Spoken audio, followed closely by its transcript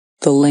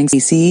The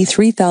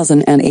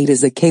DPC3008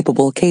 is a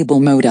capable cable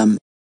modem.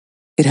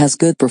 It has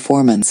good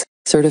performance,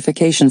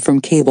 certification from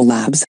Cable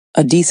Labs,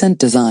 a decent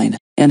design,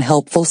 and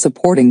helpful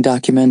supporting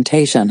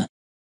documentation.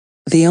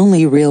 The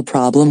only real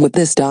problem with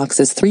this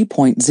DOCSIS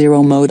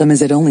 3.0 modem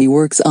is it only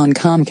works on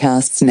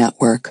Comcast's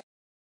network.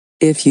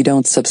 If you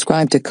don't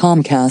subscribe to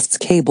Comcast's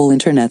cable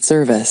internet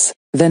service,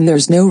 then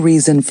there's no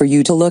reason for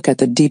you to look at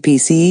the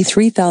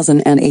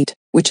DPC3008,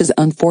 which is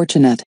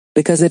unfortunate,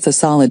 because it's a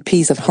solid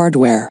piece of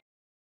hardware.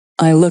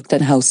 I looked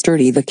at how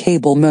sturdy the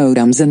cable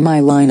modems in my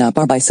lineup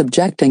are by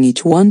subjecting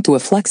each one to a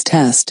flex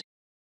test.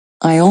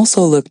 I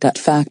also looked at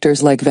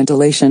factors like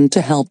ventilation to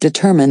help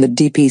determine the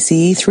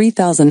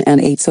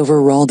DPC3008's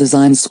overall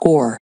design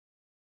score.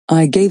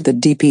 I gave the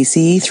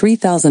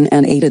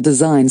DPC3008 a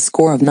design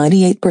score of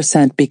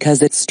 98%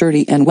 because it's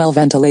sturdy and well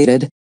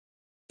ventilated.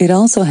 It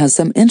also has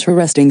some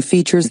interesting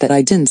features that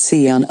I didn't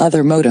see on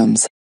other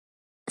modems.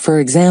 For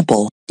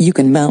example, you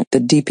can mount the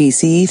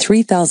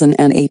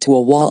DPC3008 to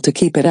a wall to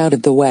keep it out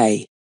of the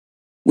way.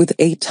 With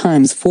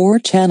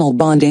 8x4 channel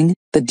bonding,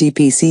 the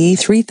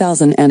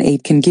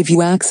DPC3008 can give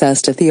you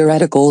access to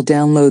theoretical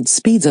download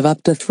speeds of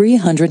up to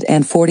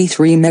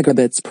 343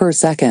 megabits per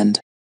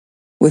second.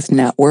 With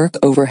network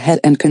overhead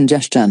and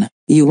congestion,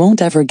 you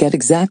won't ever get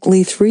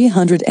exactly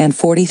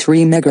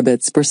 343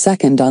 megabits per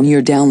second on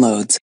your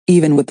downloads,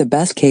 even with the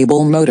best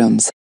cable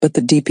modems, but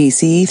the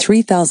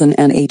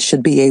DPC3008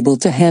 should be able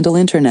to handle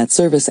internet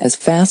service as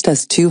fast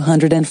as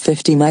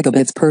 250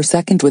 megabits per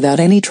second without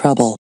any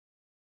trouble.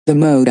 The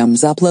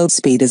modem's upload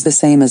speed is the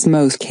same as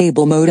most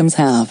cable modems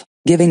have,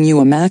 giving you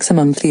a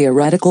maximum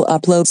theoretical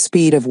upload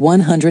speed of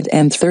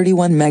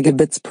 131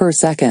 megabits per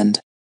second.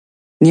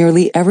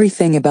 Nearly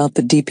everything about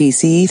the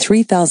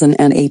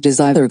DPC3008 is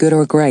either good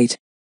or great.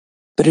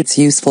 But its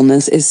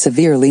usefulness is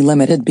severely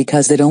limited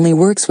because it only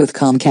works with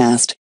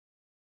Comcast.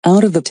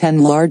 Out of the 10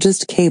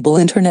 largest cable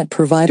internet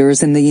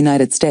providers in the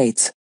United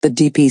States, the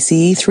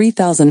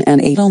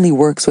DPC3008 only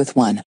works with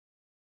one.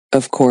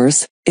 Of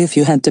course, if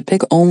you had to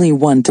pick only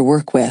one to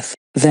work with,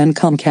 then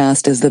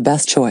Comcast is the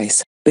best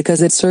choice,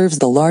 because it serves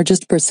the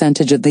largest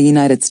percentage of the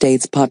United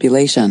States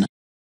population.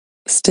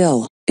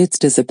 Still, it's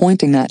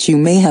disappointing that you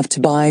may have to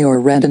buy or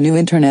rent a new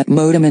internet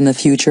modem in the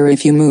future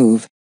if you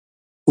move.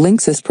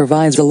 Linksys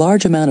provides a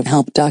large amount of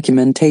help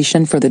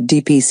documentation for the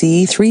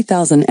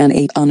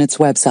DPC3008 on its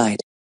website.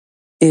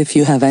 If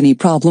you have any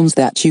problems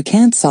that you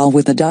can't solve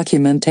with the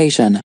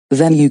documentation,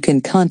 then you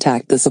can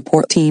contact the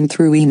support team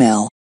through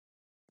email.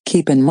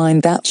 Keep in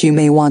mind that you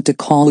may want to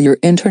call your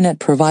internet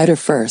provider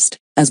first,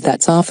 as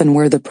that's often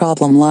where the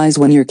problem lies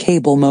when your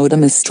cable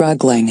modem is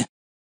struggling.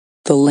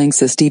 The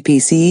Linksys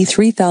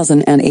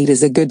DPC3008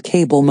 is a good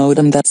cable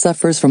modem that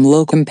suffers from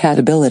low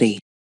compatibility.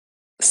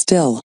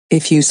 Still,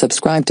 if you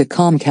subscribe to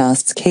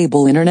Comcast's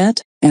cable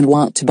internet, and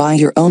want to buy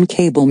your own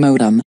cable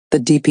modem, the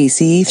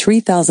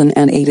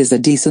DPC3008 is a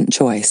decent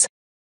choice.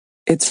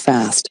 It's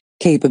fast,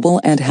 capable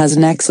and has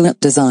an excellent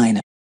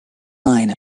design.